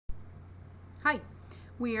Hi,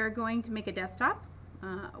 we are going to make a desktop.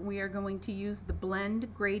 We are going to use the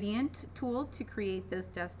blend gradient tool to create this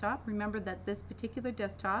desktop. Remember that this particular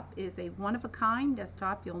desktop is a one-of-a-kind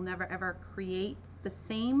desktop. You'll never ever create the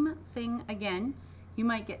same thing again. You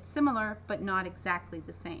might get similar but not exactly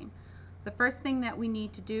the same. The first thing that we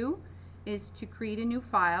need to do is to create a new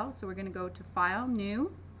file. So we're going to go to File,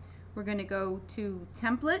 New. We're going to go to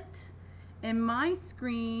Template, and my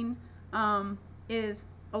screen is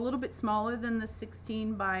a little bit smaller than the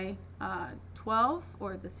 16 by 12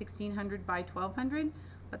 or the 1600 by 1200,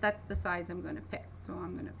 but that's the size I'm going to pick. So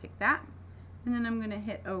I'm going to pick that, and then I'm going to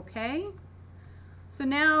hit OK. So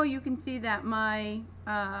now you can see that my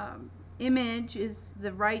image is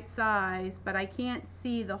the right size, but I can't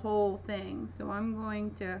see the whole thing. So I'm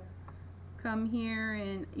going to come here,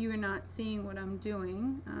 and you're not seeing what I'm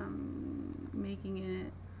doing. Making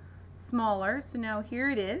it smaller. So now here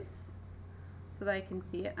it is, so that I can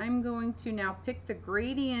see it. I'm going to now pick the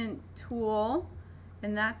gradient tool,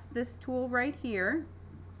 and that's this tool right here.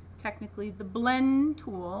 It's technically the blend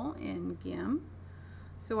tool in GIMP.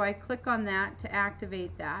 So I click on that to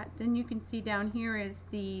activate that. Then you can see down here is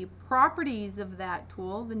the properties of that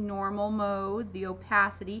tool, the normal mode, the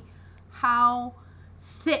opacity, how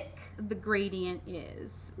thick the gradient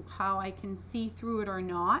is, how I can see through it or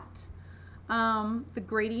not, the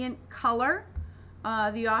gradient color,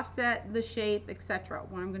 the offset, the shape, etc.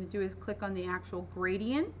 What I'm going to do is click on the actual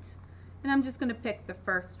gradient, and I'm just going to pick the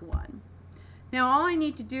first one. Now all I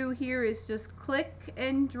need to do here is just click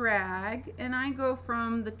and drag, and I go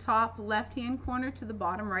from the top left hand corner to the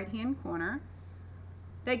bottom right hand corner.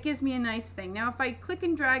 That gives me a nice thing. Now if I click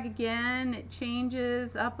and drag again, it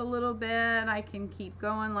changes up a little bit. I can keep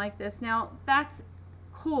going like this. Now that's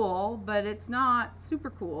cool, but it's not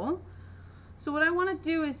super cool. So what I want to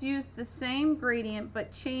do is use the same gradient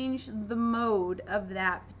but change the mode of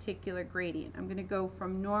that particular gradient. I'm going to go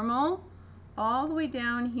from normal all the way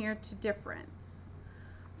down here to difference.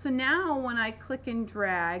 So now when I click and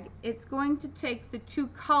drag, it's going to take the two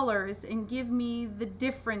colors and give me the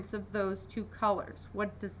difference of those two colors.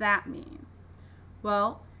 What does that mean?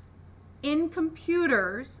 Well, in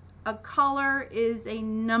computers, a color is a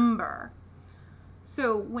number.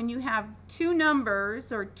 So when you have two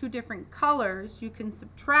numbers or two different colors, you can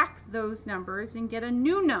subtract those numbers and get a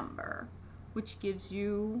new number, which gives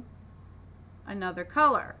you another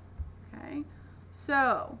color. Okay?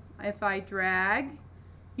 So if I drag,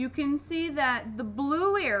 you can see that the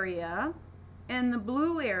blue area and the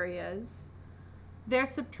blue areas, they're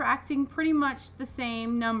subtracting pretty much the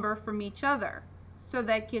same number from each other. So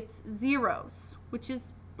that gets zeros, which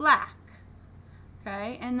is black.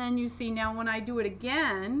 Okay, and then you see now when I do it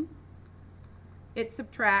again, it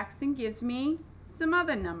subtracts and gives me some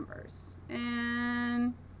other numbers.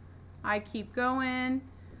 And I keep going.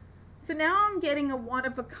 So now I'm getting a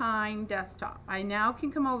one-of-a-kind desktop. I now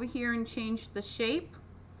can come over here and change the shape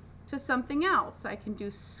to something else. I can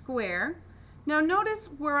do square. Now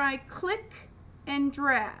notice where I click and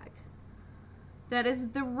drag. That is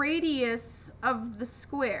the radius of the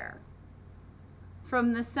square.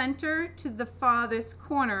 From the center to the farthest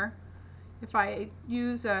corner. If I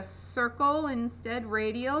use a circle instead,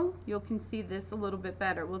 radial, you can see this a little bit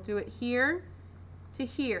better. We'll do it here to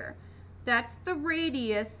here. That's the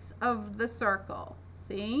radius of the circle.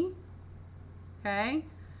 See? Okay.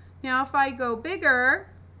 Now if I go bigger,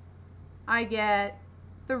 I get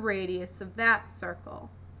the radius of that circle.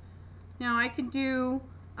 Now I can do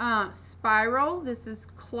spiral. This is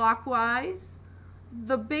clockwise.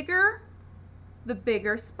 The bigger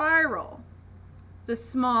spiral. The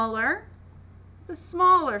smaller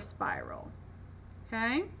spiral.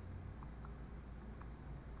 Okay?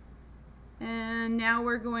 And now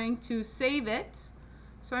we're going to save it.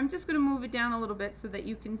 So I'm just going to move it down a little bit so that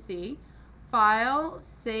you can see. File,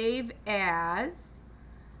 Save As,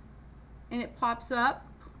 and it pops up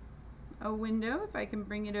a window. If I can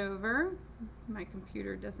bring it over, my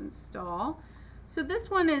computer doesn't stall. So this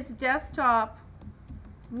one is desktop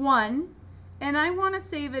 1. And I want to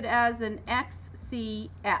save it as an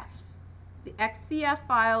XCF. The XCF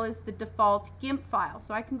file is the default GIMP file,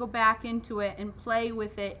 so I can go back into it and play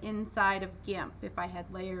with it inside of GIMP if I had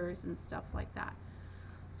layers and stuff like that.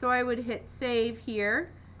 So I would hit save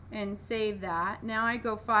here and save that. Now I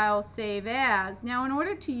go File, Save As. Now in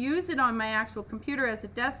order to use it on my actual computer as a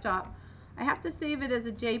desktop, I have to save it as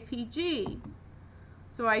a JPG.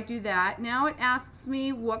 So I do that. Now it asks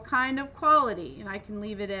me what kind of quality, and I can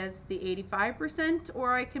leave it as the 85%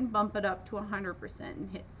 or I can bump it up to 100% and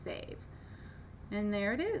hit save. And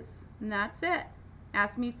there it is. And that's it.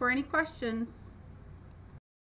 Ask me for any questions.